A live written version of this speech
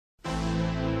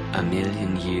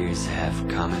1,000,000 years have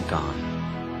come and gone.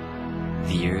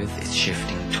 The earth is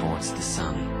shifting towards the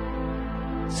sun.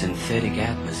 Synthetic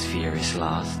atmosphere is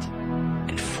lost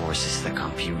and forces the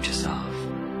computers off.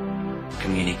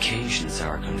 Communications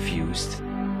are confused.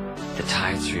 The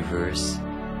tides reverse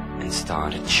and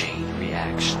start a chain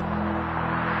reaction.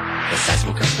 The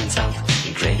seismograph spins out,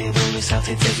 incredible results.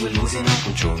 It says we're losing our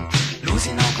control,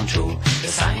 losing our control.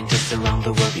 The scientists around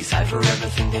the world decipher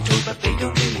everything they're told, but they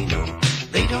don't really know.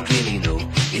 They don't really know.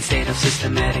 Instead of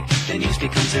systematic, the news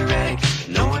becomes erratic.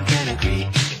 No one can agree,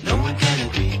 no one can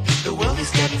agree. The world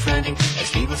is getting frantic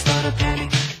as people start to panic.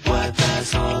 What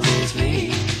does all this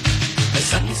mean? The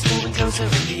sun is moving closer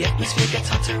and the atmosphere gets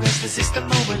hotter as the system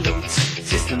overloads.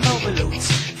 System overloads.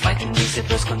 Fighting these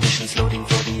adverse conditions, loading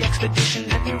for the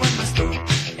expedition. Everyone must go,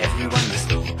 everyone must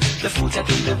go. The fools are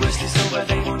doing the worst is over.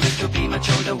 They won't live to be much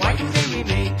older. Why do they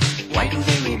remain? Why do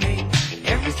they remain?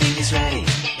 Everything is ready.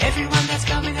 Everyone that's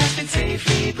coming has been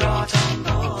safely brought on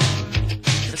board.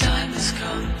 The time has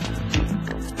come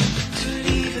to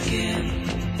leave again.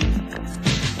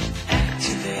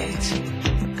 Activate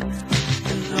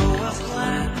the Noah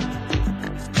plan.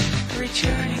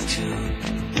 Returning to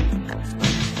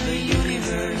the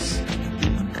universe.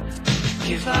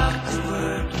 Give out the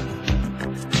word.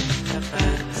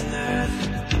 Abandon Earth.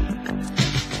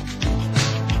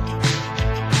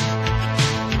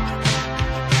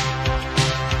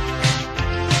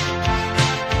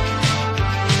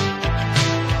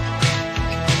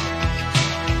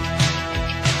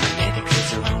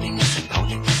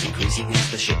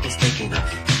 As the ship is taking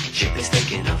off, ship is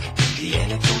taking off. The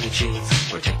electronic shields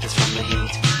protect us from the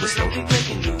heat. We're slowly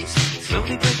breaking loose,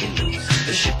 slowly breaking loose.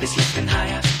 The ship is lifting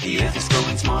higher, the earth is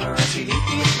growing smaller as we leave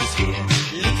the atmosphere,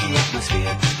 leave the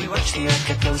atmosphere. We watch the earth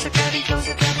get closer, getting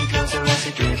closer, getting closer as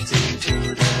it drifts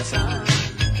into the sun.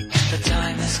 The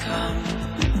time has come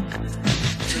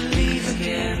to leave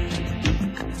again.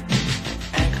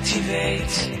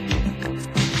 Activate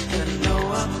the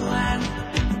Noah plan.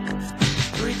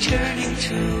 Returning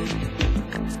to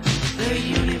the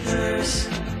universe.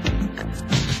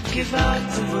 Give out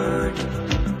the word.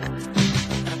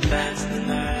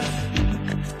 Abandon Earth.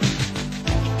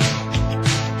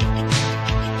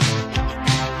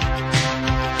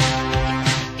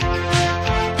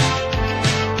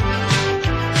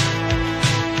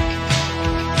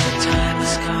 The time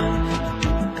has come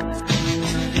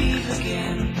to leave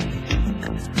again.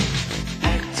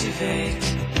 Activate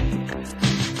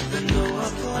the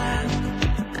Noah plan.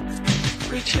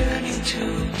 Returning to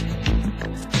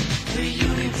the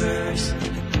universe.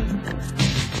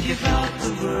 Give out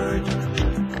the word.